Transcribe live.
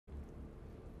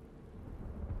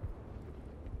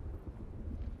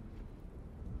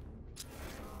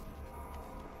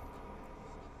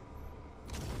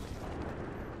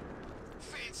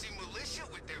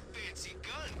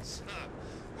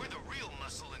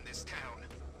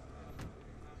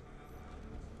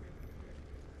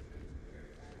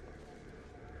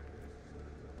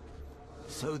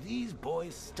So these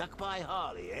boys stuck by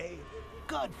Harley, eh?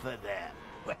 Good for them.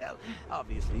 Well,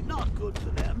 obviously not good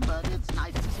for them, but it's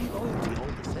nice to see loyalty all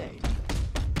the same.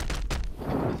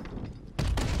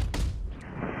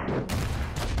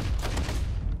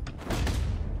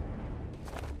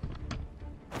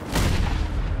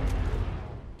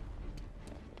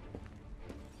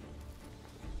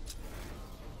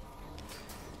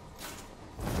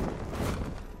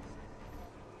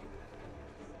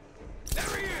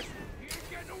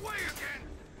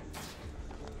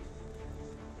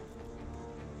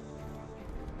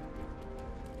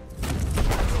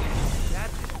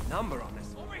 Number on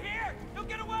this. Over here! He'll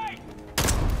get away!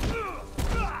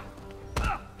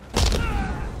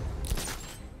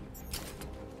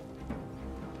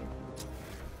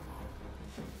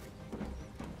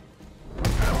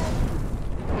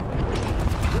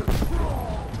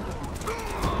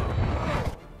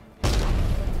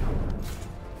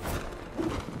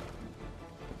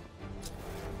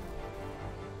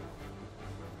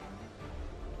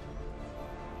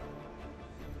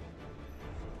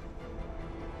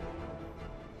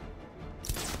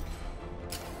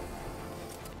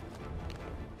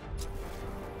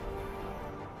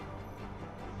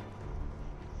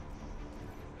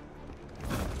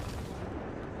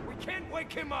 Can't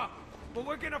wake him up, but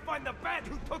we're gonna find the bat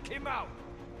who took him out.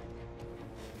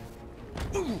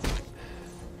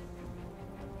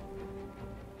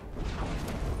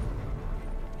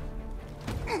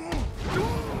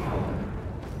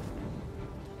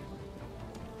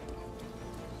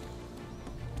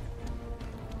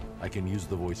 I can use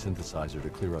the voice synthesizer to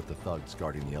clear out the thugs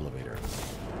guarding the elevator.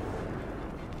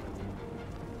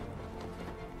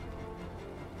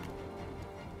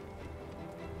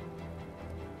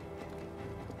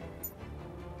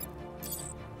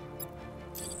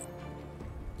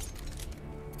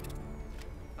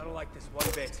 I don't like this one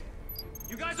bit.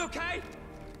 You guys okay?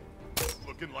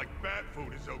 Looking like bat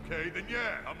food is okay, then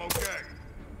yeah, I'm okay.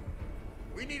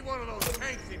 We need one of those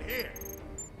tanks in here.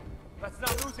 Let's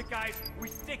not lose it, guys. We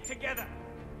stick together.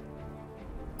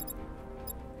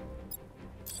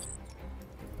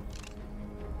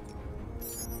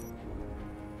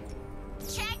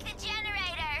 Check the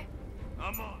generator.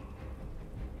 I'm on.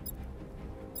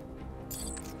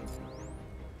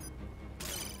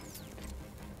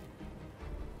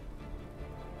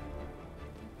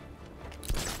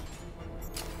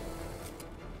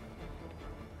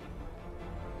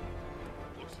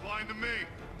 Looks fine to me.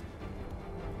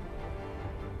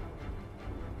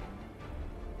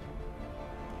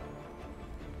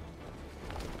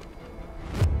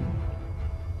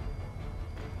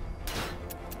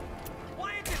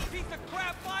 Why is this piece of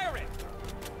crap firing?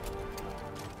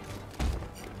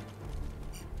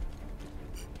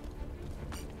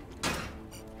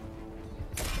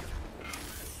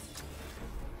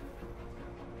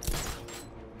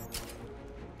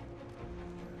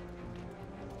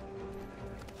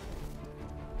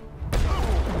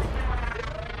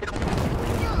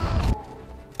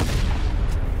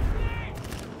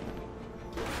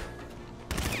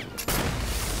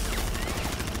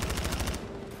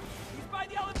 He's by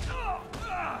the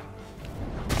elevator.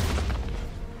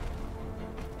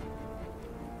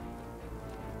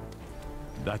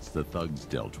 That's the thugs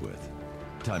dealt with.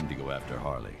 Time to go after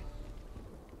Harley.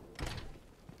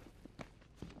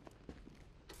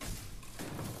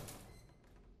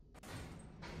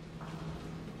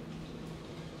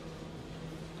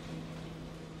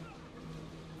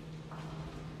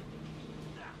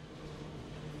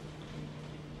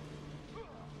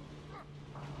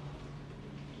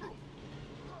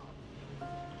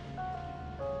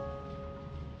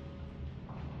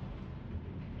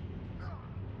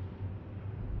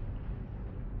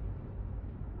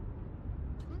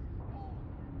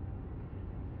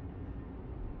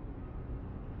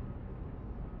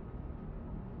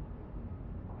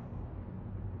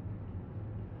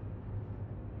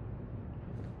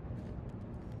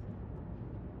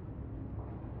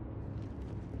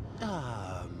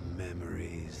 Ah,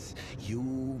 memories. You,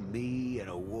 me, and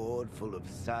a ward full of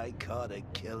psychotic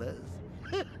killers.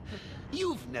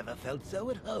 You've never felt so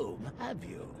at home, have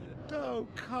you? Oh,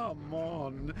 come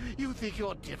on. You think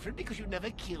you're different because you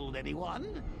never killed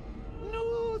anyone?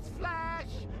 Newsflash!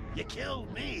 You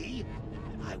killed me.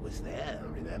 I was there,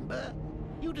 remember?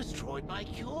 You destroyed my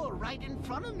cure right in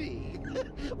front of me.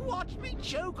 Watched me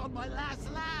choke on my last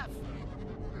laugh.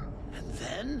 And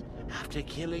then, after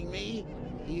killing me,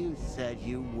 you said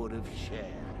you would have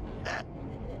shared.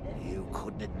 You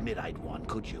couldn't admit I'd won,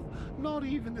 could you? Not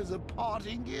even as a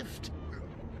parting gift.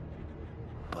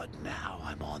 But now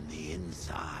I'm on the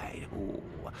inside. Ooh,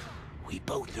 We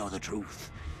both know the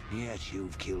truth. Yes,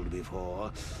 you've killed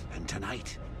before, and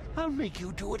tonight, I'll make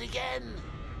you do it again.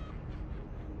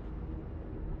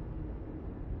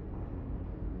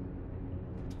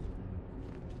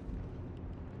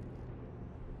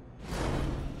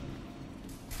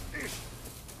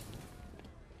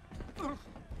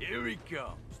 Here he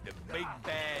comes, the big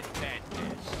bad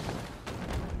badness.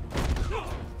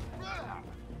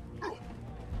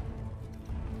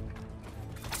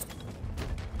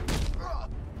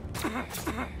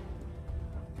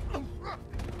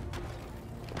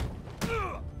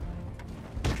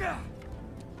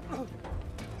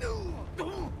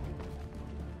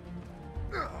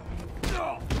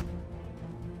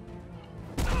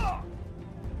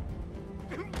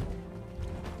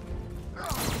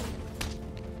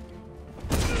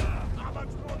 How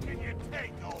much more can you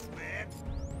take, old man?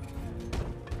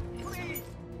 Please!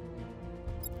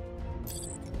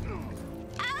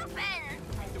 Open!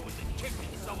 Doing the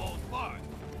kicking some old fart.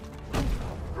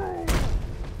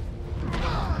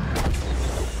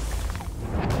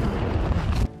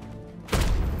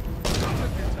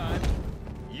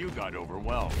 You got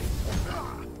overwhelmed.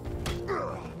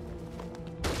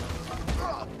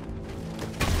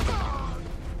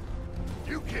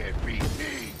 You can't beat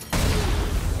me!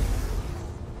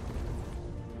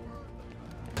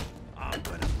 I'm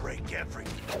gonna break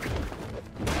everything.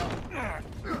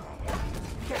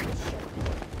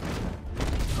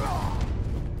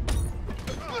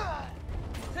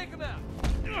 Take him out.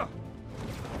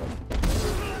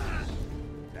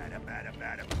 Bat him, bat him,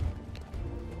 bat him.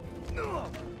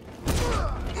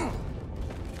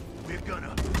 We're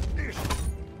gonna...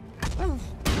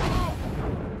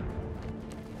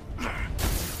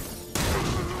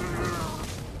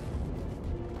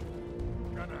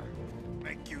 Gonna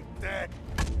make you dead.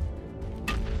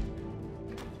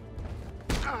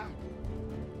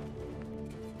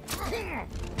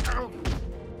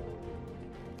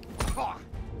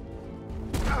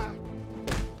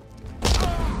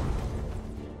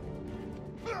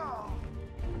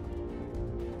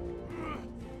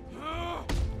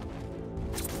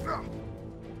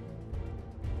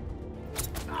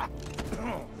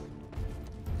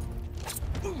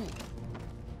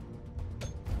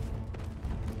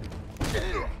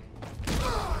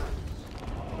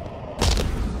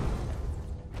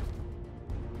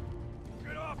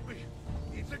 Get off me!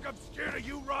 You think I'm scared of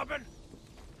you, Robin?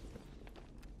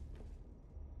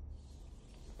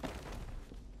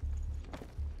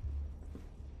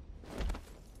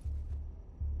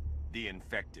 The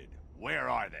infected. Where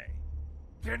are they?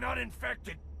 They're not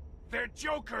infected. They're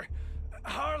Joker.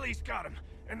 Harley's got him,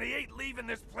 and they ain't leaving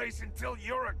this place until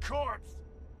you're a corpse.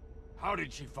 How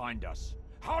did she find us?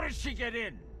 How did she get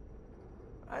in?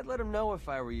 I'd let him know if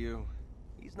I were you.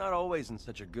 He's not always in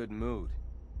such a good mood.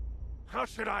 How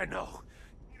should I know?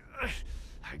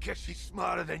 I guess she's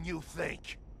smarter than you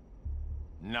think.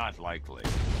 Not likely.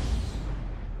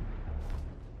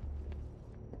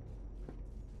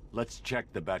 Let's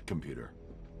check the Bat computer.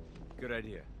 Good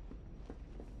idea.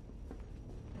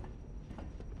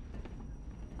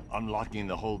 I'm locking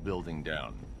the whole building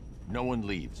down. No one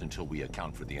leaves until we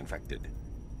account for the infected.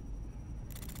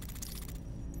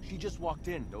 She just walked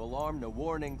in. No alarm, no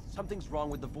warning. Something's wrong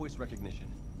with the voice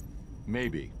recognition.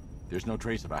 Maybe. There's no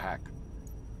trace of a hack.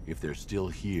 If they're still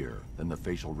here, then the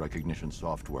facial recognition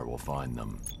software will find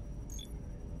them.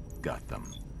 Got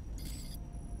them.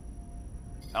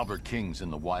 Albert King's in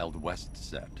the Wild West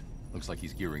set. Looks like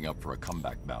he's gearing up for a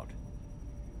comeback bout.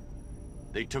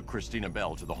 They took Christina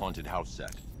Bell to the haunted house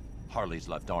set. Harley's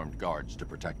left armed guards to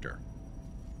protect her.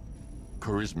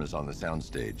 Charisma's on the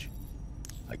soundstage.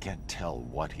 I can't tell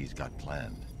what he's got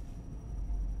planned.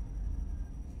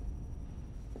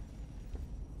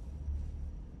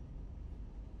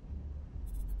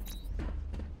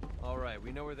 All right,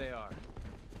 we know where they are.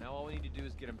 Now all we need to do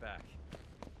is get them back.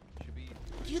 Should be...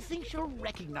 Do you think she'll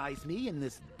recognize me in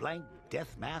this blank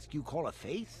death mask you call a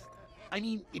face? I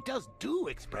mean, it does do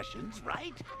expressions,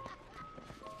 right?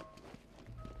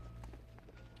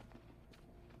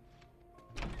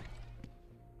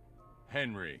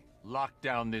 Henry, lock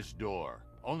down this door.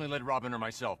 Only let Robin or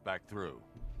myself back through.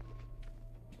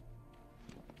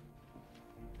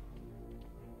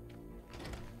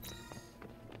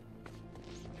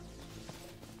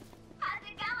 How's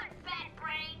it going, Bad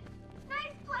Brain?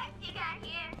 Nice place you got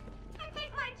here. I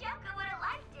think my Joker would have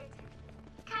liked it.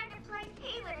 Kind of place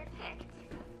he would have picked.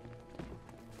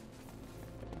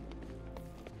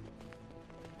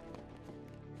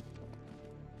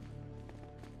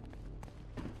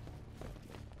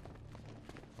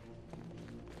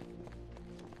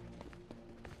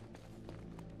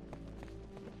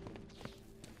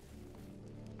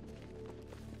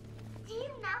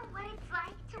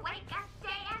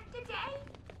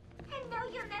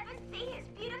 ever see his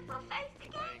beautiful face I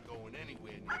again? ain't going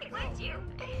anywhere near Why would you?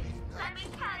 Let me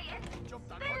tell you, it's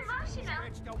been emotional.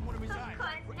 Of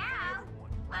course now,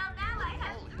 well now I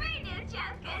have 3 new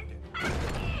Jokers.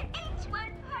 Each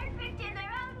one perfect in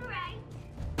their own right.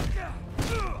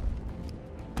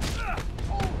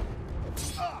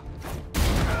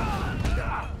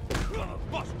 Gonna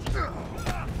bust you.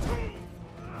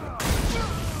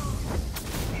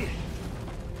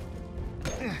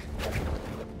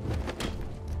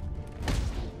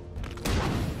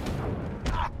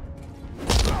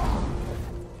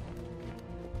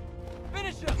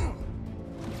 Finish him!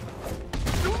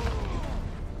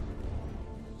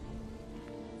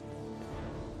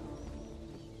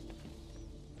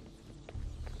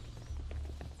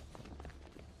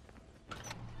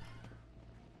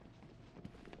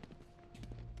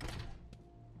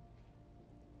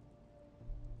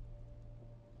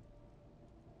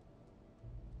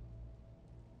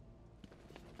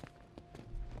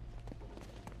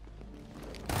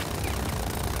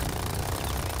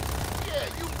 Yeah,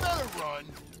 you better run.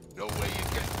 No way you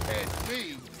get past me.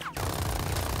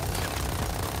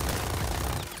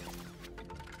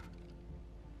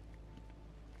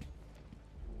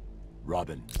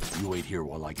 Robin, you wait here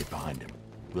while I get behind him.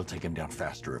 We'll take him down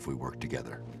faster if we work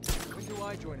together. When do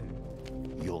I join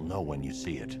in? You'll know when you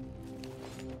see it.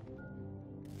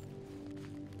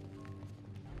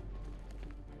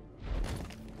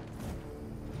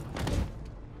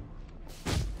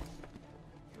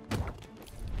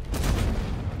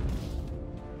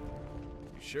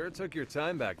 You sure took your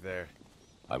time back there.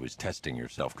 I was testing your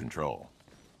self-control.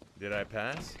 Did I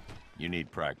pass? You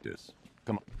need practice.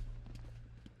 Come on.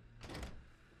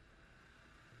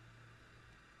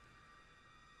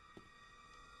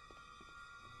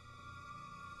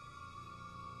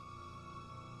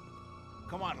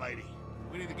 Come on, lady.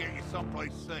 We need to get you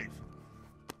someplace safe.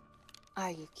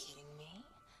 Are you kidding me?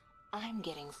 I'm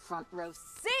getting front row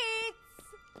seats!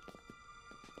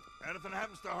 Anything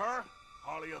happens to her,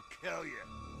 Harley will kill you.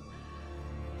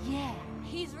 Yeah,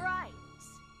 he's right.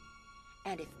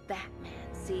 And if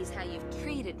Batman sees how you've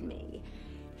treated me,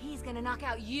 he's gonna knock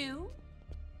out you,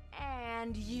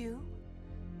 and you.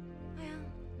 Well,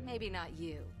 maybe not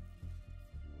you.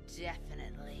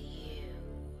 Definitely you.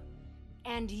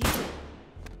 And you.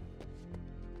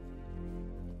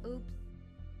 Oops.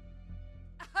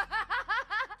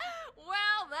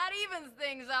 Well, that evens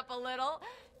things up a little.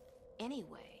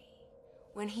 Anyway,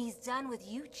 when he's done with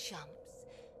you chumps,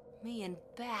 me and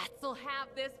Bats will have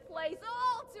this place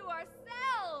all to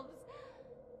ourselves.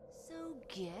 So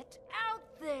get out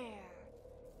there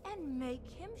and make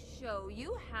him show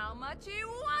you how much he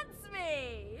wants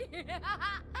me.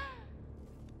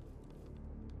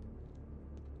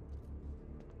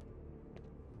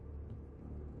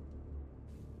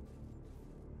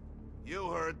 You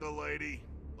heard the lady.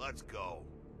 Let's go.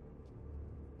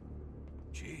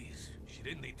 Jeez, she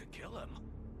didn't need to kill him.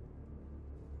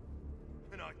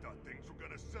 And I thought things were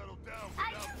gonna settle down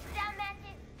Are without you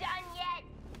dumbasses done yet?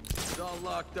 It's all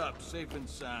locked up, safe and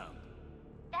sound.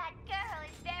 That girl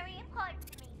is very important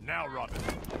to me. Now, Robin.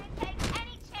 I'm not gonna take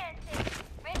any chances.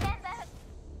 Remember?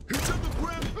 He's on the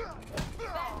ground!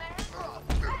 Batman?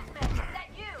 Batman, is that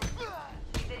you?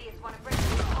 These idiots want to break me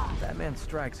off. Batman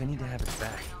strikes, I need to have it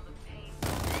back.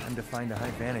 Time to find a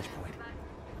high vantage point.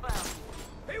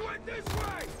 Well, He went this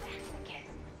way!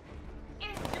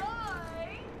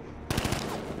 enjoy!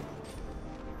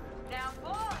 Now,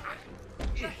 boy,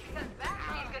 just because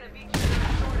Batman's gonna be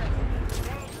some sort of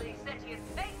vaguely sentient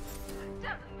face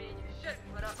doesn't mean you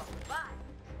shouldn't put up a fight.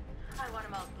 I want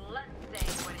him all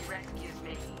bloodstained when he rescues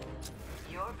me.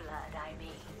 Your blood, I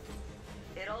mean.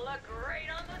 It'll look great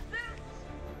on the suit.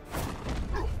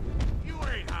 You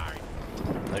ain't hiding.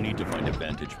 I need to find a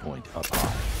vantage point up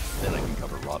high. Then I can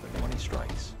cover Robin when he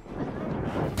strikes.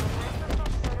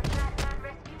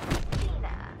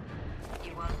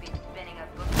 You won't be spinning a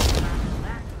book about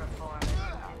that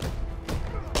performance.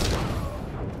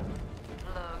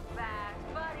 Look back,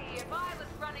 buddy. If I was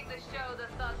running the show, the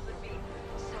thugs would be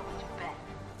so much better.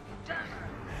 Dumber,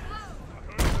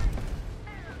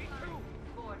 slow,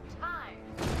 more time,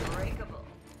 breakable.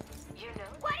 You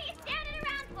know. What are you standing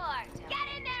around for? Get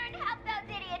in there and help those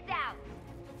idiots out.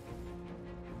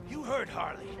 You heard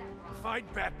Harley. Find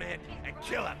Batman and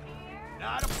kill him.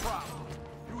 Not a problem.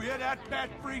 You hear that, Bat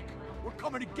Freak? We're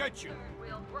coming to get you.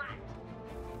 Real brat.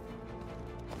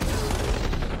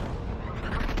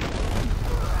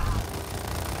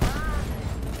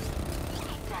 He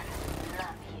doesn't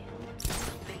love you.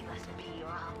 They must be or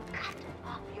I'll cut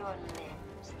off your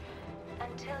limbs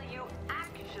until you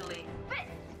actually fit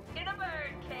in a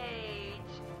bird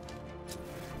cage.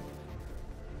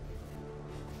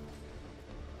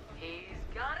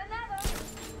 Got another.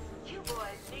 You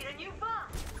boys need a new boss.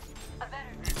 A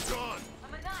better... He's gone. A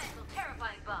maniacal,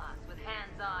 terrifying boss with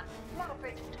hands-on, not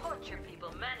afraid to torture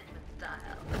people management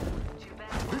style. Too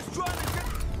bad. He's trying to get...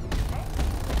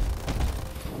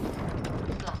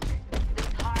 Look, this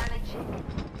Harley chick,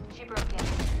 she broke in.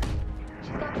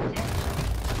 She's got potential,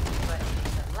 but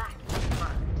she's a lacking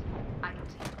front. I can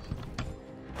tell.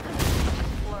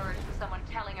 She's flourished with someone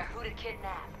telling her who to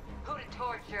kidnap, who to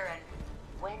torture, and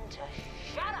when to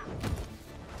shut up.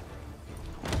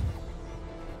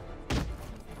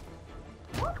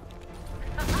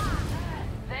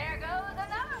 There goes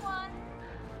another one.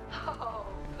 Oh,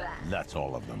 That's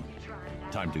all of them.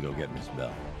 Time to go get Miss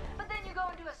Bell. But then you go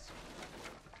into a...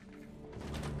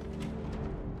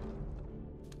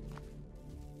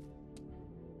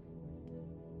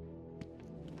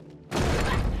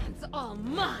 It's all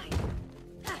mine!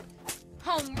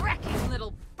 Home wrecking,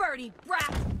 little birdie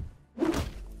brat! I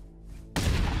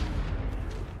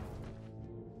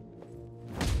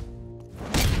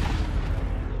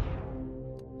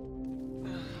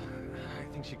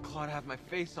think she clawed half my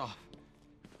face off.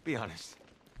 Be honest.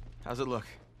 How's it look?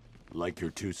 Like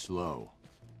you're too slow.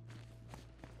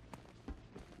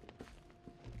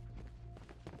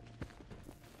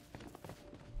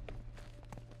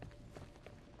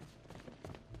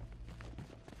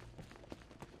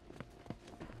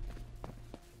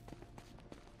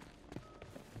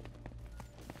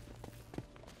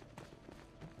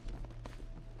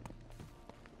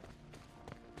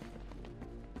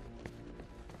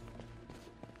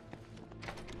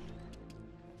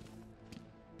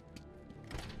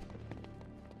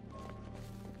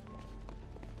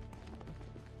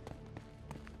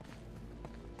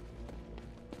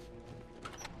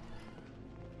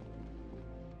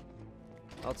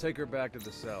 I'll take her back to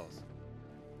the cells.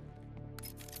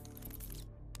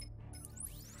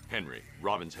 Henry,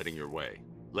 Robin's heading your way.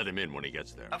 Let him in when he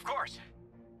gets there. Of course.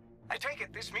 I take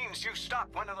it this means you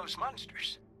stopped one of those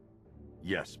monsters.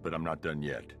 Yes, but I'm not done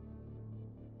yet.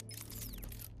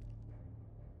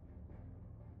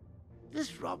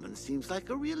 This Robin seems like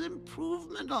a real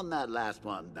improvement on that last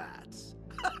one, Bats.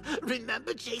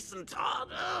 Remember Jason Todd?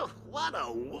 Oh, what a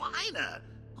whiner!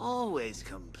 Always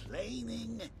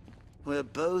complaining. We're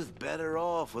both better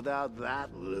off without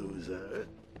that loser.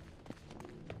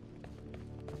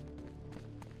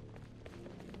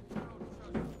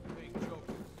 Big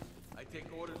jokers. I take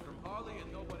orders from Harley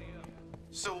and nobody else.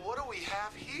 So what do we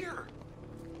have here?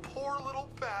 Poor little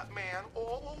Batman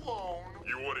all alone.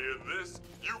 You want to hear this?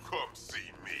 You come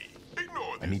see me.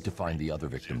 Ignore this. I need to find the other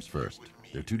victims first.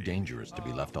 They're too dangerous to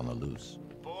be left on the loose.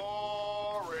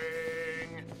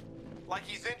 Boring. Like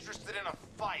he's interested in a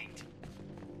fight.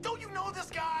 Don't you know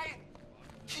this guy?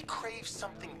 He craves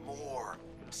something more.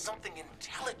 Something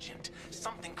intelligent.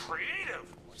 Something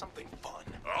creative. Something fun.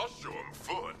 I'll show him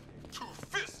fun. 2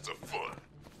 fists of fun.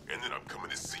 And then I'm coming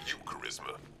to see you,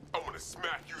 Charisma. I'm gonna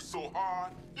smack you so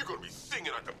hard, you're gonna be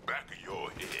singing at the back of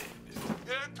your head.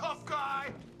 Yeah, tough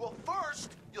guy. Well,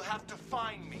 first, you'll have to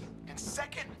find me. And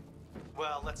second,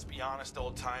 well, let's be honest,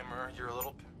 old-timer, you're a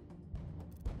little...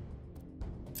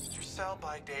 Your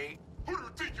sell-by date. Who do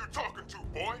you think you're talking to,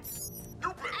 boy?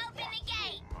 You better Open the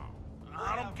gate!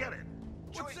 I don't get it.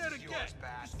 What's there to get?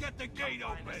 Just get the gate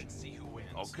open. See who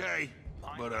wins. Okay,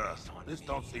 but this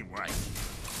don't seem right.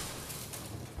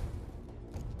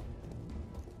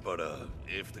 But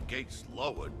if the gate's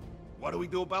lowered, what do we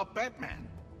do about Batman?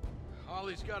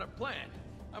 Harley's got a plan.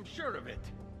 I'm sure of it.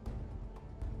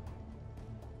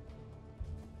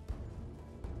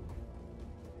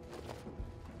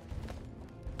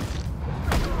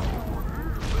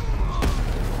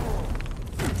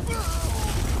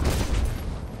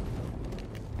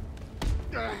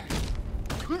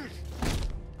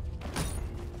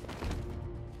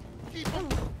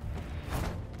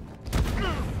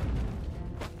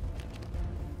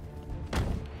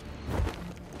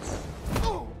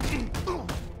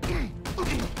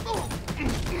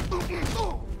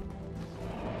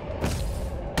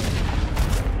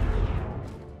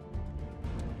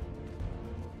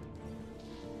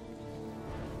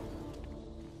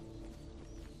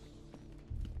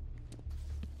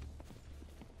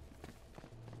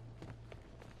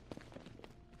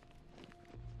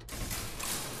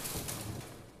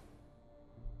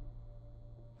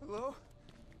 Hello?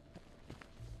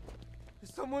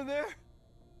 Is someone there?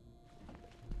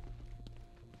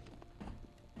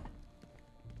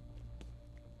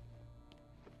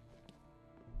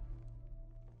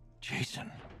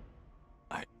 Jason,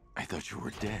 I thought you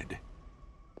were dead.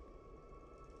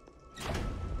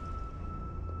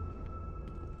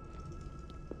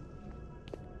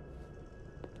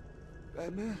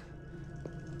 Batman?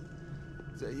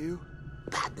 that you?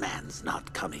 Batman's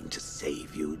not coming to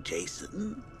save you,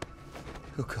 Jason.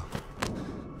 Who come?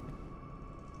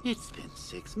 It's been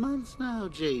 6 months now,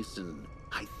 Jason.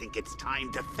 I think it's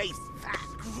time to face facts.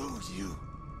 Screw you.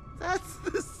 That's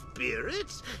the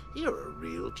spirit. You're a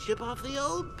real chip off the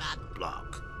old bat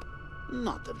block.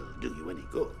 Not that it'll do you any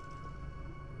good.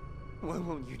 Why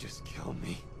won't you just kill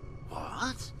me?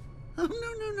 What? Oh,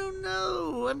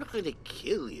 no. I'm not going to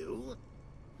kill you.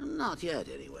 Not yet,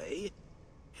 anyway.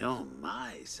 You're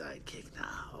my sidekick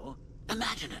now.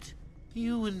 Imagine it.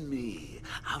 You and me,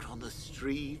 out on the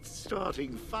streets,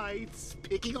 starting fights,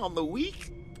 picking on the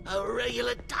weak. A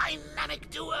regular dynamic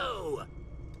duo.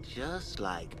 Just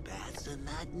like Bats and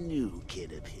that new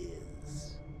kid of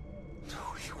his.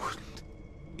 No, you wouldn't.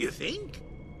 You think?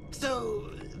 So,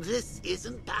 this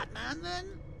isn't Batman,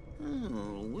 then?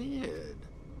 Oh, weird.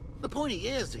 The pointy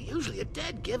ears are usually a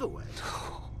dead giveaway.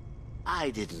 No.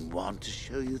 I didn't want to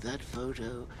show you that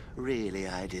photo. Really,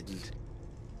 I didn't.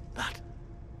 But,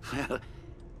 well,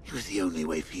 it was the only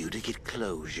way for you to get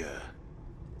closure.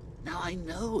 Now, I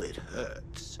know it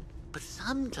hurts, but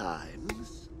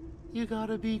sometimes you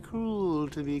gotta be cruel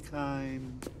to be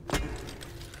kind.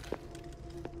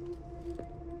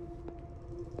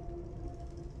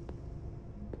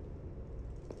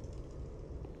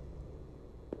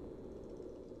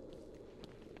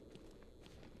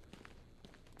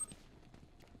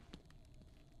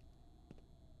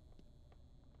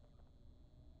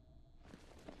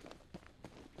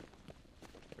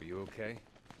 Are you okay?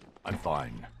 I'm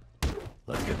fine.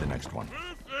 Let's get the next one.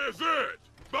 This is it!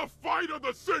 The fight of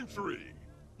the century!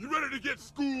 You ready to get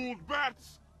schooled,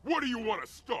 Bats? What do you want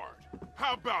to start?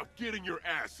 How about getting your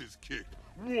asses kicked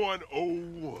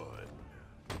 101?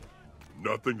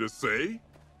 Nothing to say?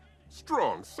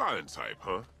 Strong silence hype,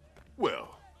 huh?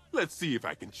 Well, let's see if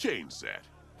I can change that.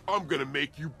 I'm gonna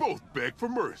make you both beg for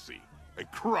mercy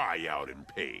and cry out in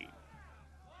pain.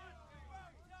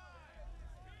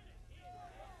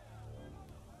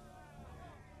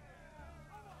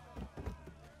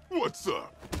 What's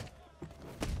up?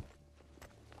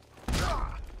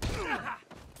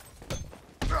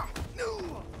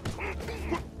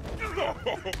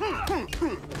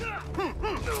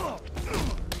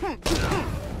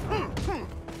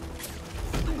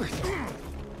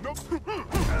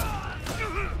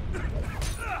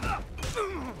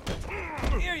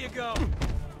 Here you go.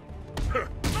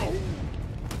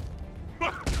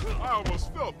 I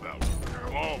almost felt that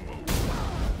one. Almost.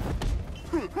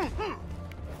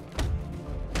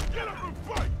 Get up and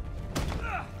fight!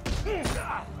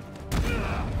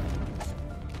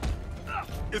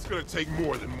 It's gonna take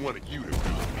more than one of you to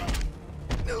beat me.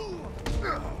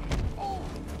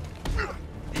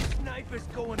 This knife is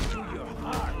going through your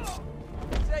heart.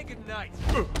 Say goodnight.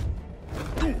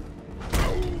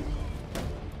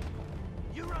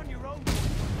 You're on your own.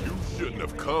 You shouldn't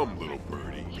have come, little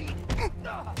birdie.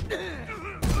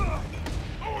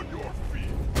 On your feet.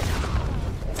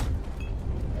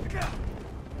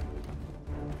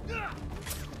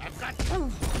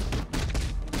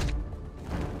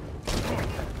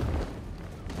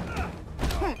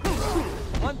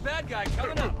 One bad guy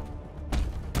coming up.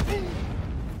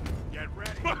 Get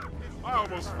ready. I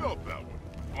almost felt that one.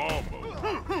 Almost.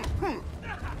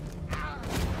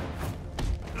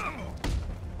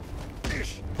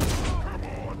 Come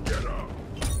on, get up.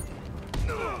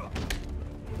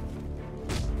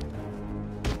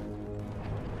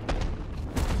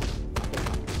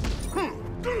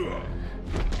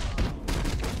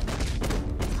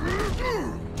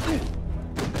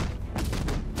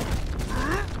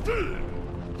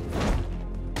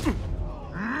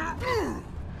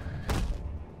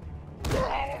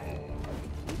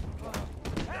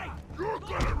 You're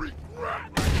gonna regret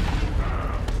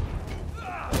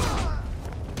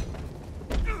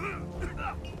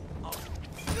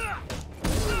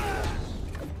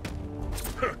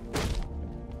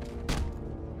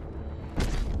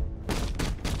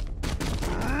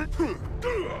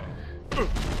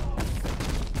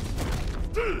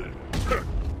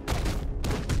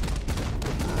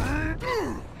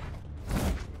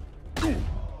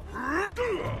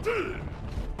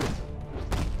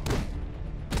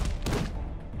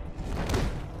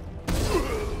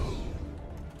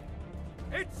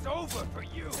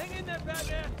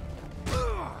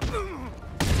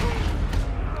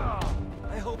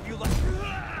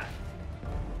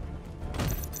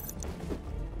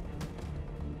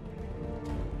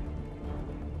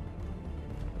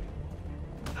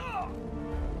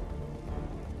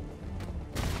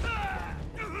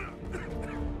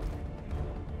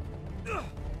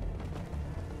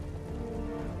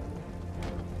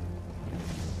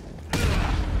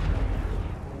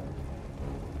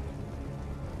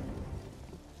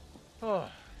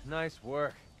Nice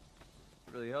work.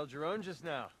 Really held your own just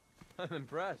now. I'm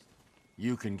impressed.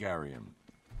 You can carry him.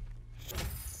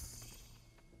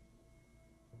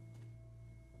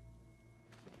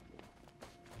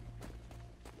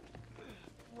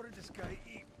 What did this guy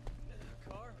eat?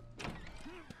 Car?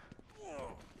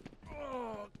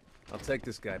 I'll take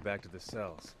this guy back to the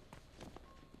cells.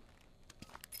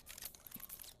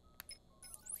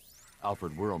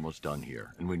 Alfred, we're almost done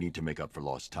here, and we need to make up for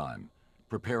lost time.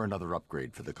 Prepare another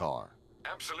upgrade for the car.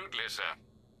 Absolutely, sir.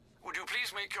 Would you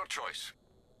please make your choice?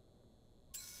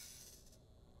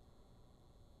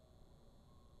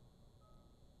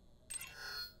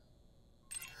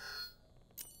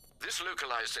 This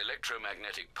localized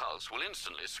electromagnetic pulse will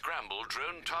instantly scramble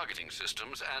drone targeting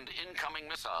systems and incoming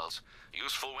missiles.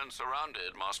 Useful when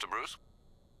surrounded, Master Bruce.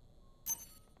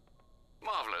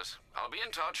 Marvelous. I'll be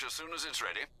in touch as soon as it's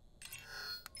ready.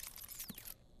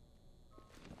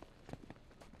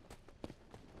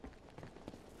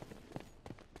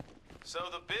 So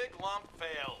the big lump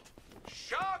failed.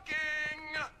 Shocking!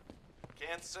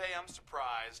 Can't say I'm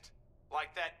surprised.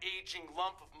 Like that aging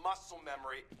lump of muscle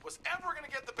memory was ever gonna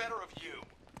get the better of you.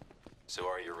 So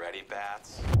are you ready,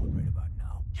 Bats? Right about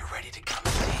now. You ready to come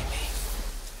see me?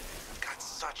 I've got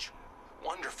such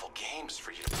wonderful games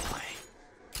for you to play.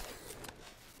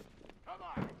 Come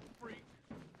on, freak.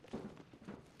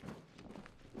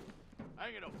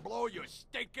 I'm gonna blow your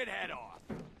stinking head off.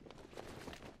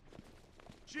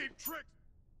 Cheap tricks,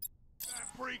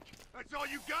 that freak. That's all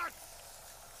you got?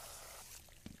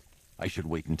 I should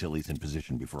wait until he's in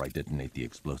position before I detonate the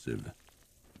explosive.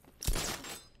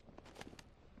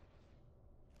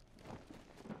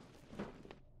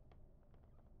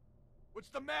 What's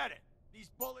the matter? These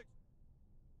bullets...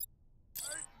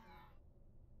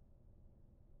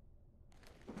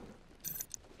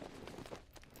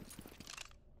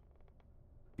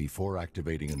 Before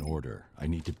activating an order, I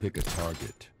need to pick a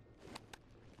target.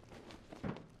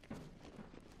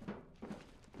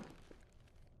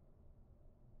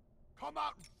 Come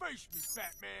out and face me,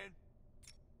 fat man.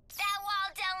 That wall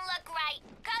don't look right.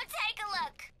 Go take a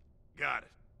look. Got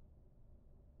it.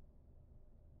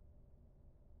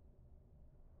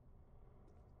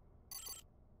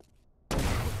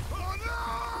 Oh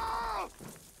no!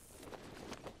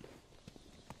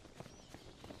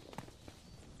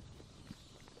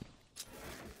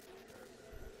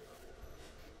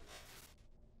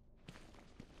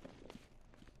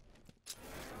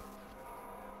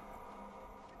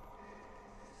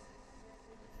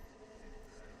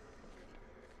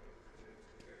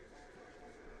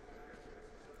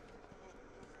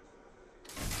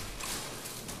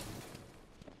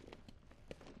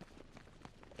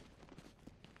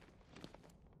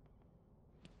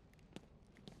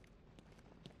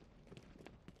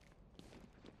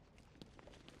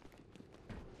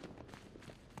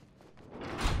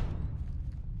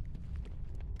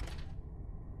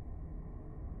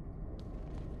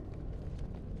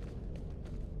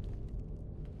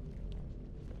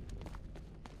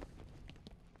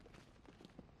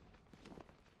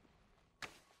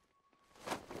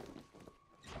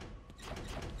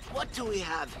 What do we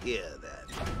have here, then?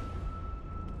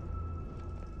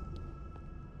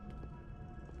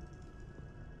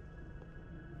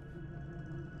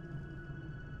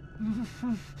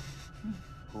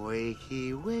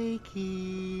 Wakey,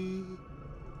 wakey.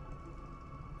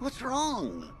 What's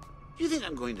wrong? You think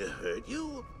I'm going to hurt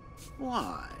you?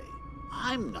 Why?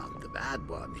 I'm not the bad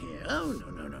one here. Oh,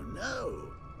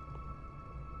 no.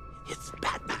 It's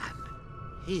Batman.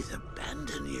 He's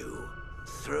abandoned you.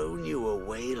 Thrown you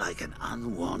away like an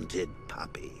unwanted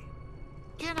puppy.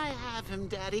 Can I have him,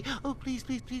 Daddy? Oh, please,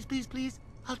 please, please, please, please.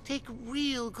 I'll take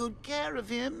real good care of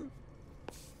him.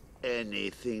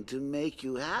 Anything to make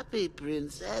you happy,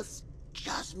 Princess.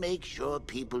 Just make sure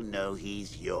people know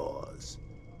he's yours.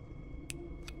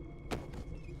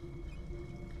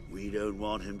 We don't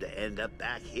want him to end up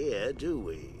back here, do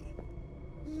we?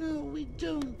 No, we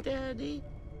don't, Daddy.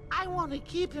 I want to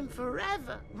keep him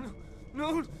forever.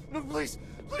 No, please,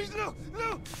 no!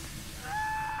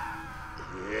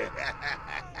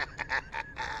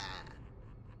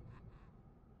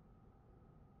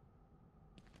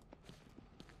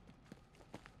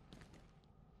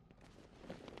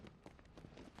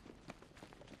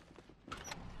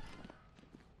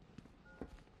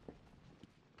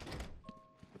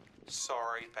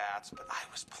 Sorry, Bats, but I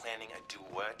was planning a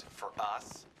duet for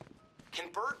us. Can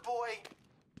Bird Boy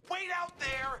wait out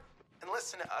there and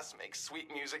listen to us make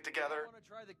sweet music together? I want to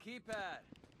try the keypad.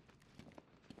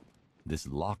 This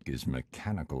lock is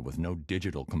mechanical with no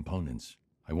digital components.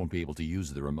 I won't be able to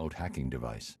use the remote hacking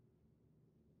device.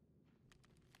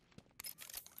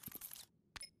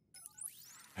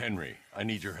 Henry, I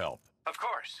need your help. Of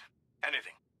course.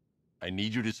 Anything. I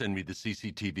need you to send me the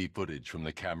CCTV footage from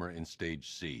the camera in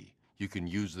Stage C. You can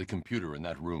use the computer in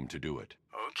that room to do it.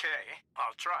 Okay,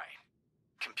 I'll try.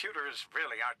 Computers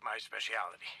really aren't my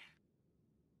specialty.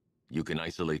 You can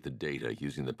isolate the data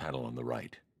using the panel on the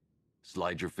right.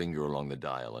 Slide your finger along the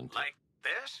dial and... Like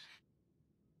this?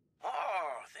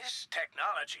 Oh, this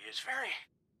technology is very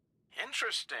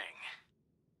interesting.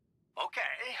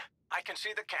 Okay, I can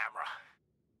see the camera.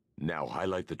 Now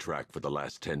highlight the track for the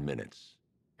last 10 minutes.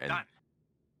 And... Done.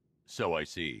 So I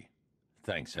see.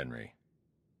 Thanks, Henry.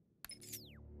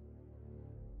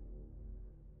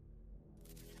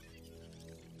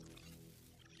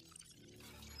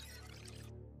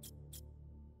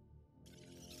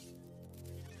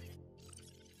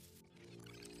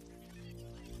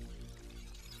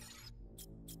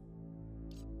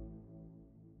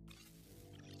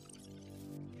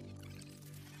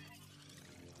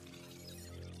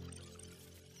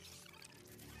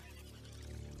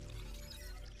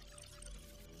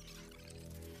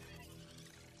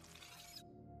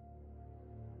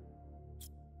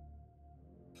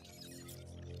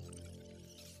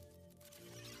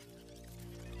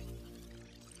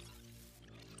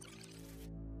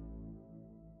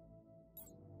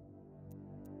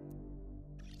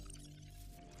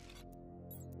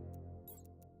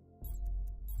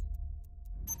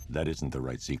 That isn't the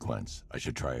right sequence. I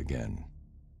should try again.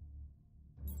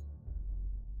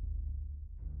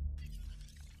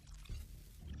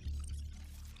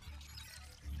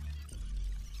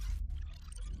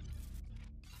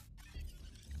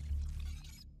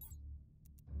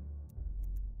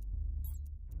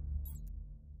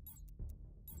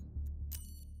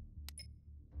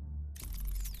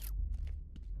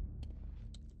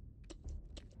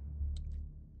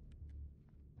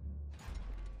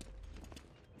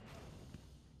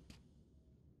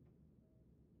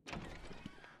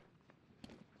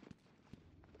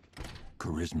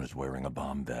 Charisma's wearing a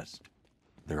bomb vest.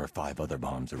 There are 5 other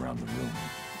bombs around the room.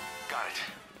 Got it.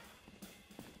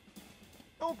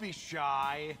 Don't be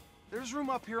shy. There's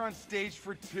room up here on stage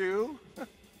for 2.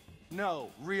 No,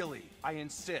 really, I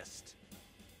insist.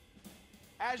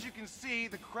 As you can see,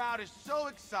 the crowd is so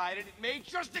excited it may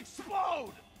just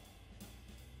explode!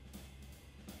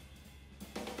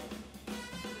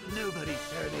 Nobody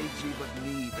serenades you but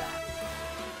me, Bats.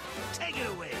 Take it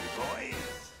away,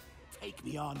 boys. Take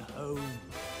me on home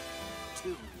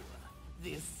to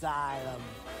the asylum.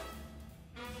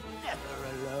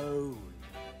 Never alone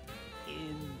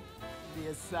in the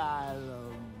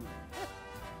asylum.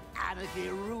 Anarchy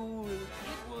ruled,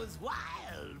 it was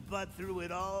wild, but through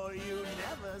it all you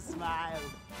never smiled.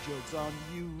 Joke's on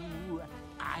you,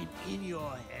 I'm in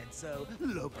your head, so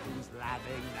look who's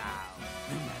laughing now.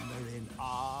 Remember in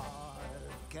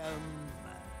Arkham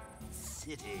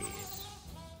City,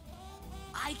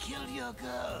 I killed your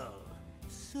girl,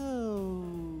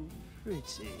 so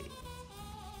pretty.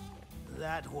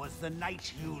 That was the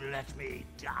night you let me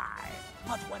die.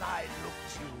 But when I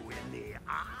looked you in the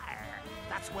eye,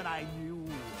 that's when I knew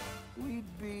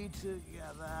we'd be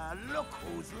together. Look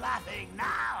who's laughing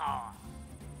now.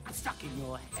 I'm stuck in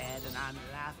your head and I'm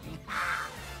laughing. Ah,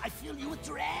 I feel you with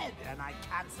dread and I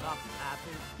can't stop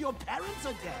laughing. Your parents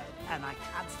are dead and I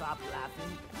can't stop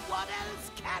laughing. What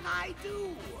else can I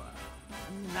do?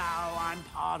 Now I'm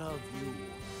part of you.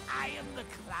 I am the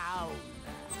clown,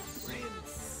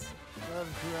 prince of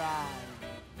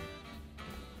crime.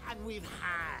 And we've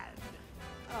had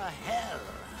a hell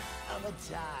of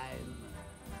a time.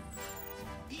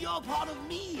 You're part of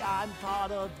me, I'm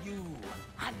part of you.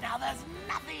 And now there's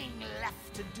nothing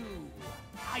left to do.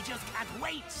 I just can't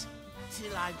wait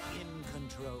till I'm in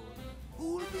control.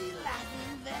 Who'll be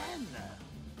laughing then?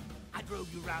 I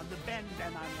drove you round the bend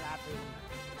and I'm laughing.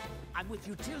 I'm with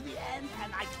you till the end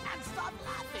and I can't stop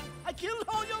laughing. I killed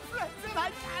all your friends and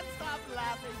I can't stop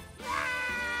laughing.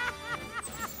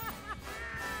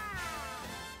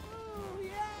 Oh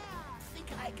yeah, I think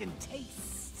I can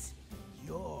taste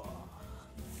your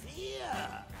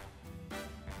fear.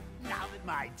 Now that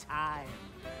my time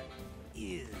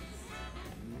is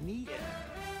near,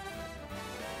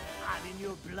 I'm in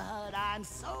your blood, I'm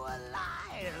so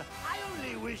alive. I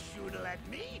only wish you'd let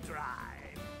me drive.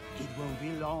 It won't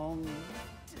be long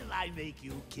till I make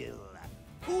you kill.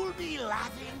 Who'll be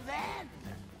laughing then?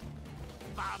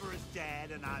 Barbara's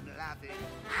dead and I'm laughing.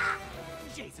 Ah!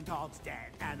 Jason Todd's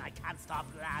dead and I can't stop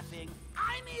laughing.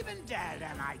 I'm even dead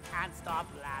and I can't stop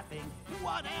laughing.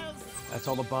 What else? That's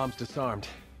all the bombs disarmed.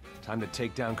 Time to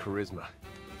take down Charisma.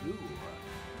 Ooh.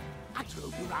 I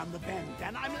drove you round the bend,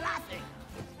 and I'm laughing.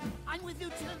 I'm with you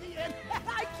till the end, and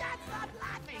I can't stop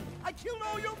laughing. I killed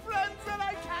all your friends, and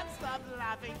I can't stop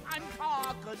laughing. I'm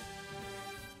conquered.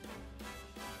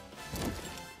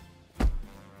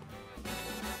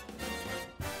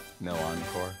 No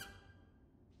encore?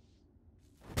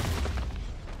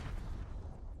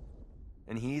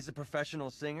 And he's a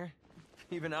professional singer?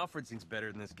 Even Alfred sings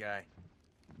better than this guy.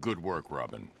 Good work,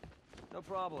 Robin. No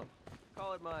problem.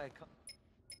 Call it my...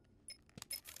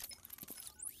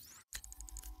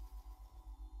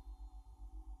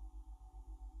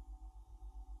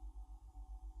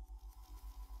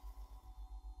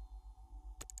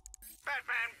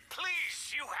 Batman,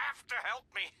 please, you have to help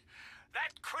me.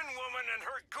 That Quinn woman and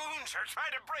her goons are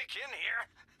trying to break in here.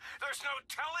 There's no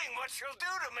telling what she'll do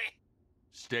to me.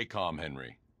 Stay calm,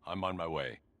 Henry. I'm on my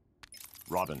way.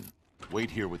 Robin,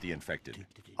 wait here with the infected.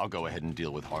 I'll go ahead and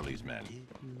deal with Harley's men.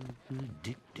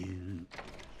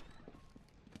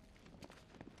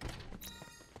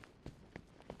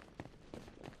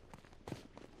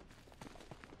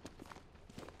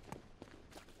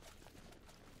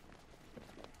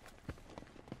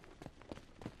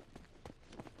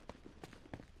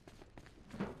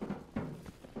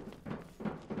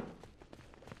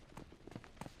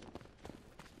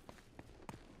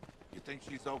 Think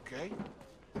she's okay?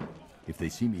 If they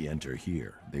see me enter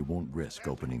here, they won't risk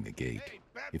opening the gate.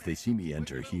 If they see me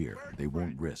enter here, they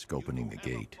won't risk opening the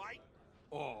gate.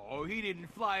 Oh, he didn't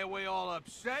fly away all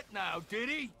upset now, did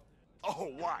he?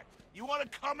 Oh, what? You want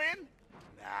to come in?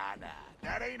 Nah,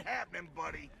 that ain't happening,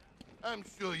 buddy. I'm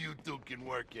sure you two can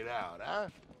work it out, huh?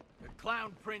 The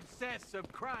clown princess of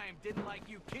crime didn't like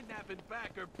you kidnapping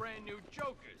back her brand new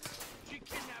jokers. She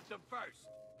kidnapped them first.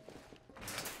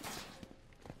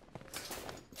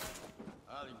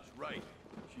 Harley was right.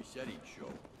 She said he'd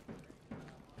show.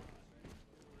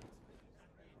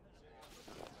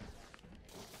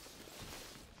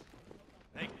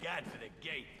 Thank God for the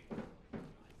gate.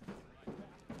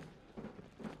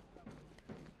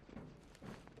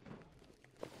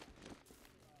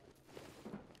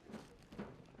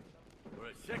 For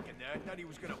a second there, I thought he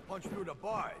was gonna punch through the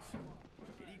bars.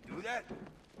 Did he do that?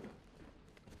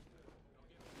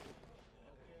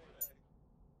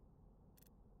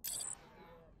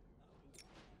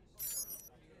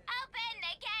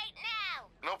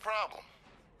 No problem.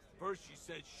 First she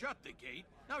said shut the gate,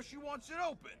 now she wants it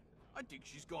open. I think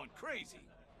she's gone crazy.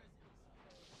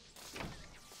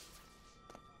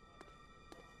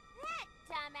 That,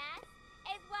 dumbass,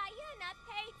 is why you're not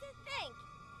paid to think.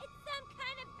 It's some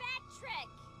kind of bad trick.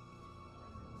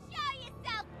 Show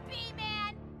yourself,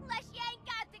 B-Man, unless you ain't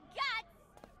got the guts.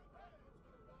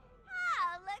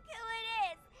 Oh, look who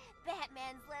it is.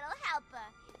 Batman's little helper.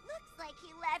 Looks like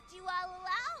he left you all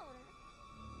alone.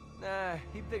 Nah,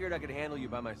 he figured I could handle you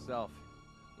by myself.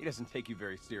 He doesn't take you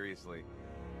very seriously.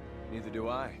 Neither do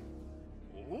I.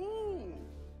 Ooh,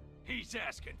 he's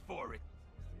asking for it.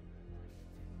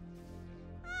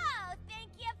 Oh,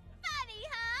 think you're funny,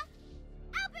 huh?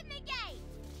 Open the gate.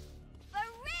 For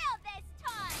real this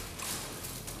time.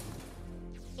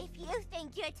 If you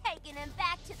think you're taking him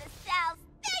back to the cells,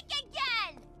 think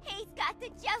again. He's got the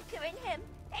Joker in him.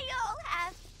 They all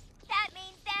have. That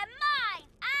means they're mine.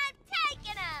 I'm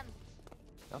taking them.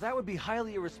 Now that would be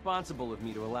highly irresponsible of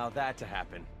me to allow that to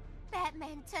happen.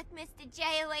 Batman took Mr.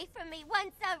 J away from me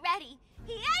once already.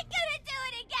 He ain't gonna do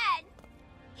it again!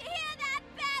 You hear that,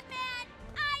 Batman?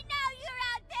 I know you're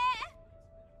out there!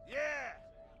 Yeah!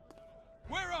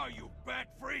 Where are you, Bat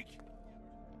Freak?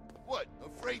 What,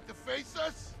 afraid to face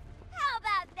us? How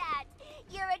about that?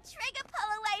 You're a trigger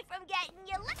pull away from getting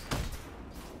your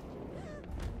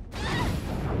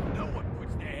No one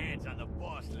puts their hands on the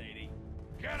boss, lady.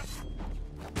 Get him!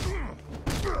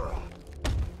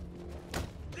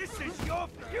 This is your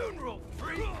funeral,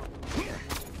 freak!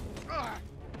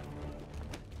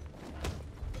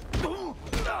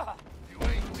 You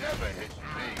ain't never hit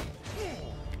me!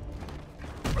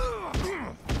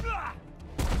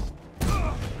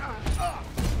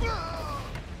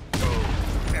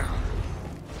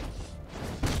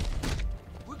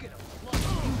 We're gonna flush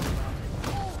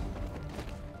you.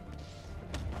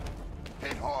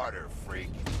 Hit harder, freak!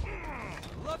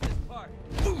 Love this part.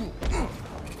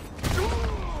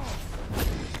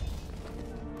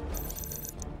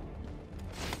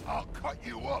 I'll cut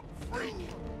you up, freak!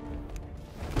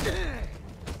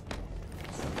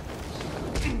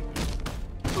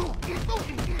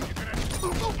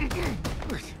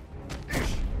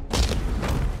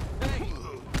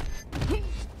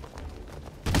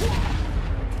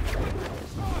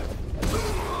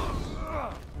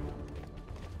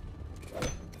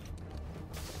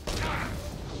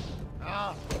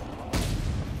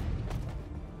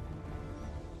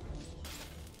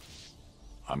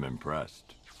 I'm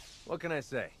impressed. What can I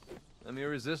say? I'm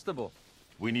irresistible.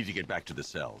 We need to get back to the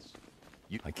cells.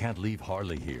 I can't leave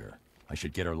Harley here. I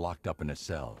should get her locked up in a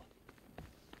cell.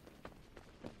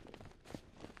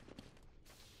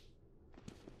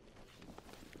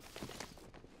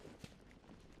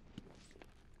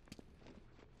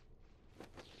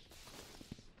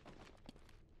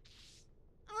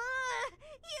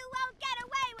 You won't get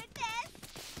away with this!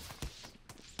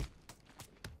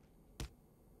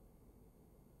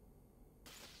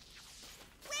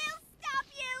 We'll stop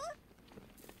you!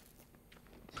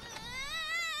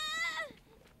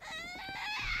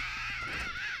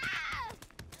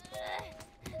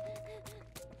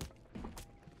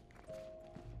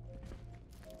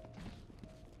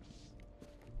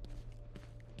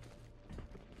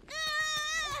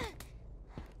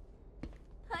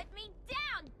 Put me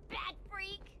down, bad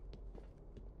freak!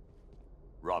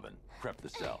 Robin, prep the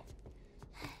cell.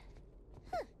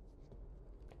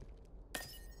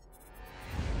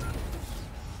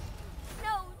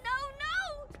 No, no,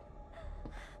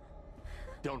 no!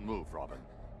 Don't move, Robin.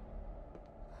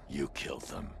 You killed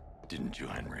them, didn't you,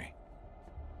 Henry?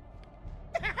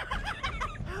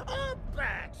 Oh,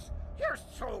 Bats! You're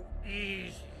so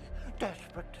easy.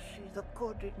 Desperate to see the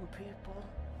good in people.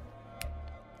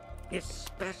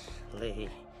 Especially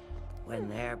when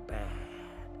they're bad.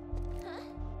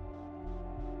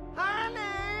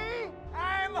 Honey!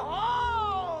 I'm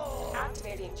home!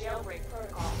 Activating jailbreak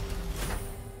protocol.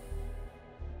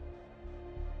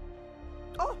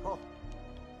 Oh!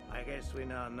 I guess we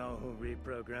now know who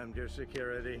reprogrammed your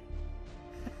security.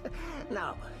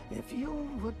 Now, if you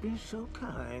would be so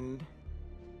kind,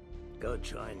 go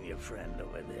join your friend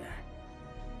over there.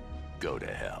 Go to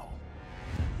hell.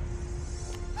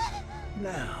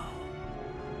 Now.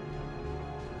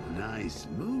 Nice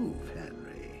move,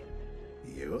 Henry.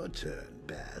 Your turn,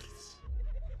 Bats.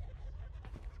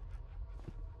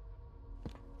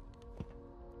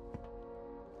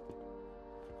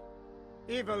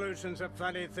 Evolution's a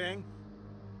funny thing.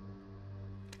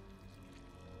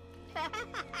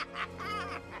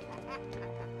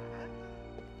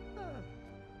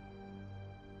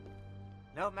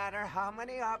 No matter how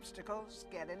many obstacles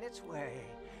get in its way,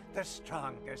 the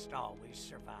strongest always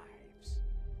survives.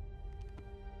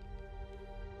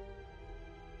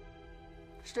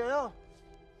 Still,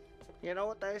 you know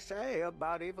what they say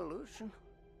about evolution?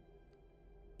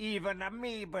 Even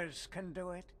amoebas can do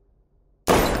it.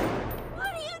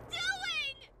 What are you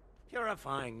doing?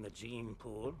 Purifying the gene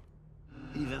pool.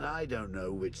 Even I don't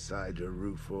know which side to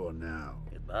root for now.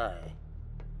 Goodbye.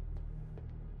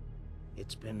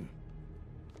 It's been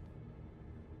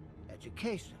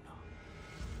educational.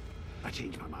 I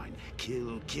changed my mind.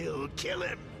 Kill, kill, kill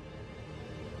him!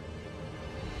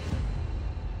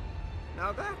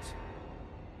 Now that's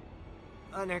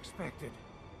unexpected.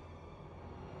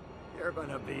 You're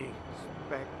gonna be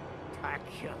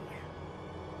spectacular.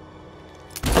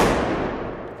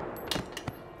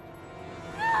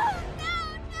 No, no,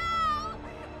 no!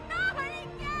 Not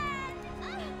again!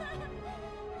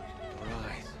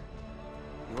 Right.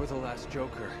 You're the last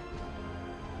Joker.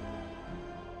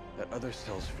 That other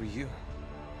cell's for you.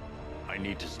 I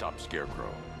need to stop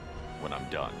Scarecrow. When I'm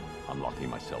done, I'm locking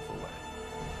myself away.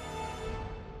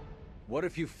 What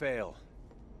if you fail?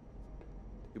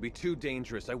 You'll be too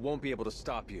dangerous. I won't be able to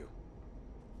stop you.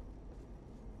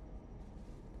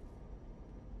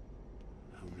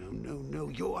 No, no, no, no,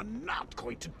 you are not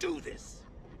going to do this!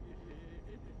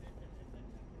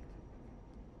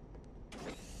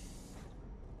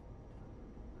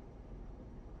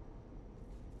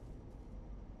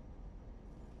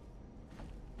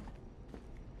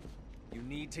 You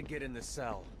need to get in the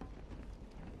cell.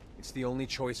 It's the only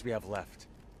choice we have left.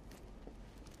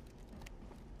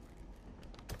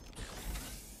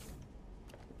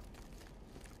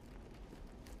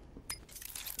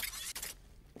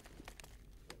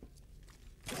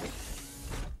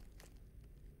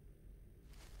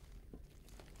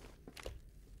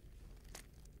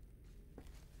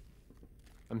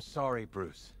 I'm sorry,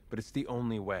 Bruce, but it's the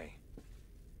only way.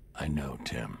 I know,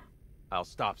 Tim. I'll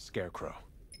stop Scarecrow.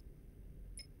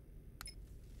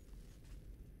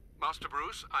 Master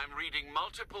Bruce, I'm reading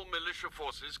multiple militia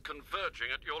forces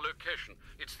converging at your location.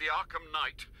 It's the Arkham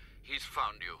Knight. He's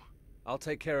found you. I'll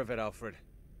take care of it, Alfred.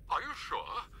 Are you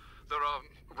sure? There are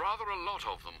rather a lot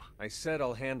of them. I said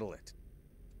I'll handle it.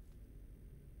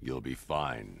 You'll be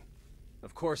fine.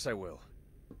 Of course I will.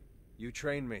 You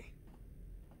trained me.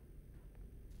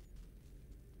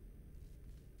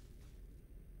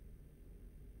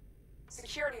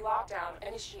 Security lockdown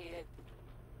initiated.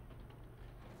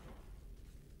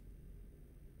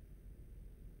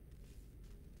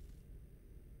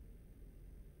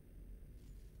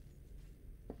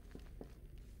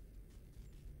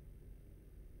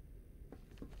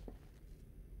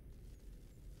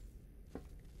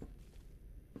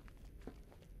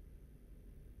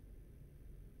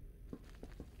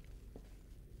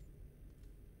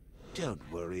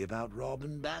 Don't worry about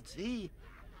Robin, Batsy.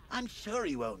 I'm sure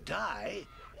he won't die.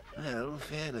 Well,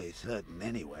 fairly certain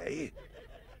anyway.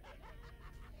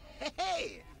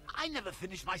 Hey! I never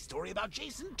finished my story about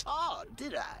Jason Todd,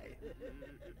 did I?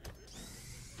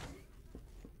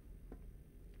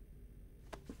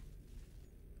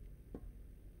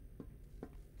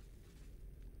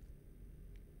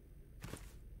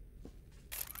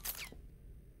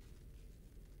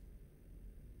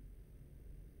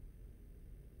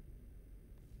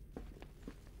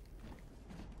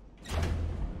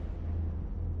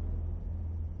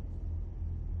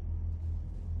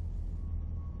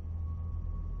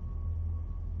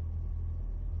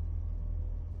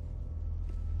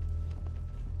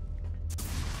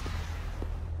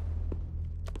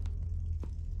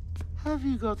 Have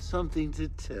you got something to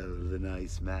tell the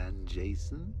nice man,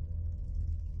 Jason?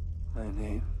 My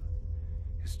name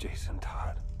is Jason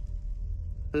Todd.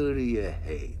 Who do you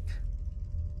hate?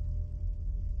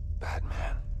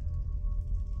 Batman.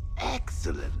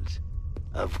 Excellent.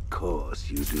 Of course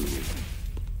you do.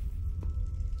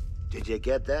 Did you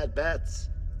get that, Bats?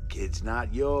 Kid's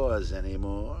not yours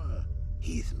anymore.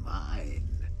 He's mine.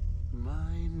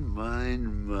 Mine.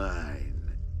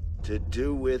 To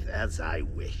do with as I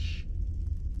wish.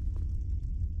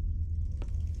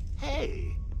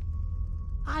 Hey,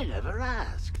 I never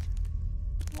asked.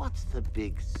 What's the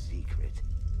big secret?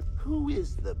 Who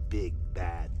is the big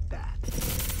bad bat?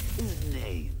 His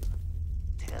name.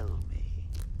 Tell me.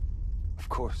 Of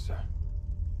course, sir.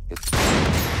 It's...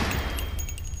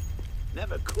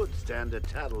 Never could stand a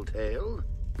tattletale.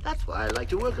 That's why I like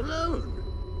to work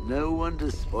alone. No one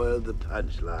to spoil the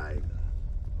punchline.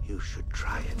 You should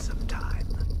try it sometime.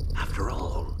 After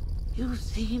all, you've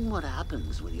seen what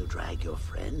happens when you drag your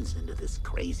friends into this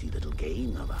crazy little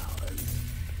game of ours.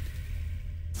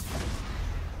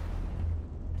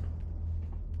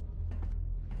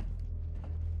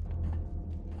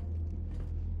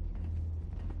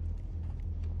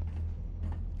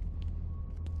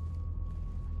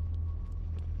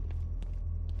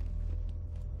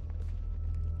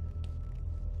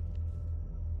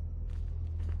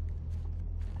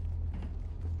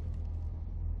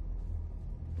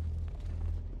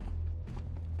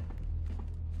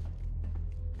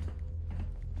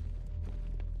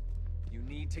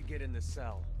 To get in the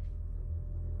cell.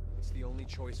 It's the only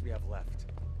choice we have left.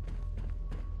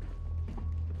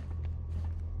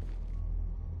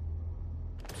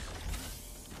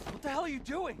 What the hell are you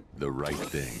doing? The right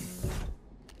thing.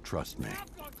 Trust me.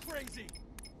 I've gone crazy.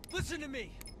 Listen to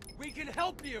me. We can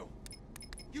help you.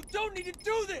 You don't need to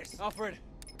do this. Alfred.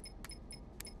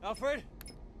 Alfred.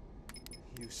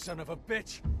 You son of a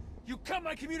bitch. You cut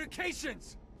my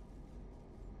communications.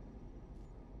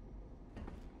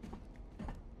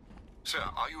 Sir,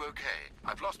 are you okay?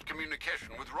 I've lost communication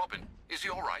with Robin. Is he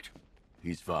all right?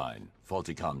 He's fine.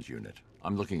 Faulty comms unit.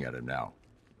 I'm looking at him now.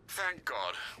 Thank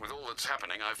God. With all that's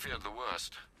happening, I feared the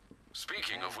worst.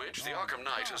 Speaking of which, the Arkham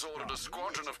Knight has ordered a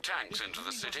squadron of tanks into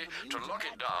the city to lock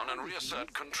it down and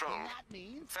reassert control.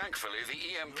 Thankfully,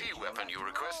 the EMP weapon you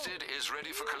requested is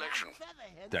ready for collection.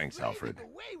 Thanks, Alfred.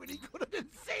 When he could have been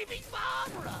saving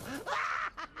Barbara!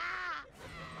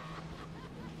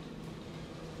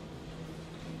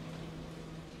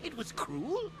 It was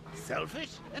cruel, selfish,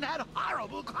 and had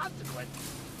horrible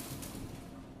consequences.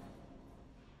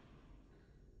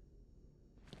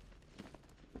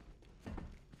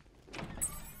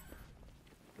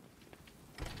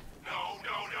 No,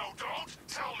 don't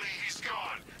tell me he's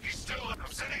gone. He's still up.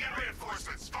 I'm sending in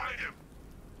reinforcements. Find him.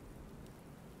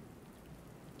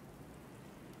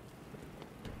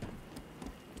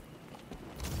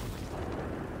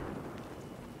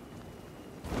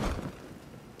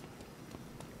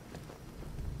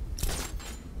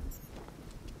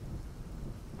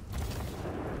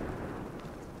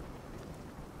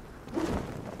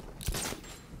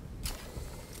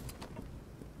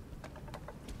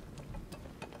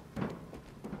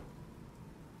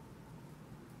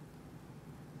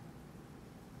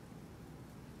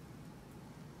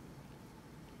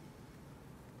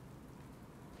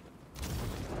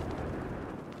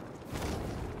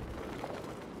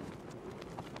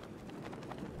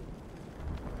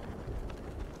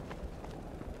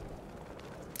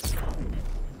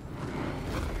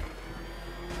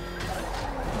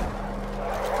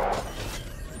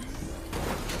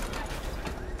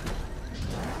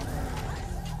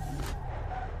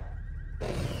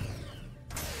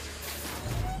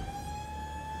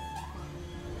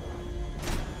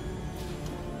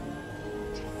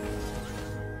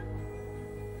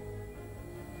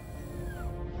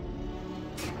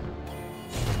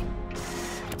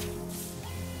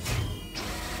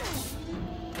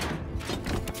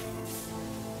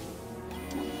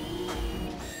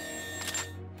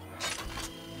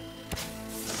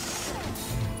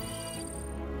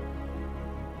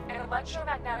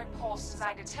 electromagnetic pulse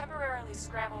designed to temporarily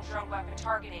scramble drone weapon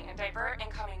targeting and divert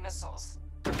incoming missiles.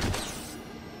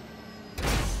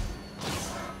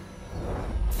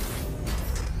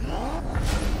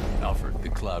 Alfred, the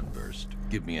cloudburst.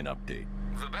 Give me an update.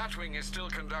 The Batwing is still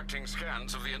conducting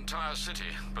scans of the entire city,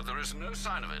 but there is no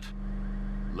sign of it.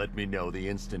 Let me know the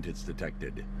instant it's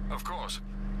detected. Of course.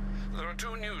 There are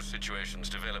two new situations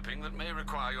developing that may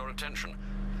require your attention.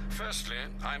 Firstly,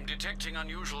 I'm detecting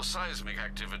unusual seismic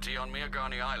activity on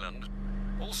Miagani Island.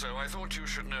 Also, I thought you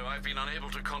should know I've been unable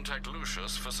to contact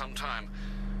Lucius for some time.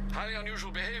 Highly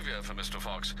unusual behavior for Mr.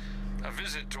 Fox. A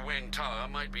visit to Wayne Tower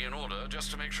might be in order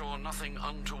just to make sure nothing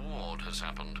untoward has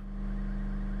happened.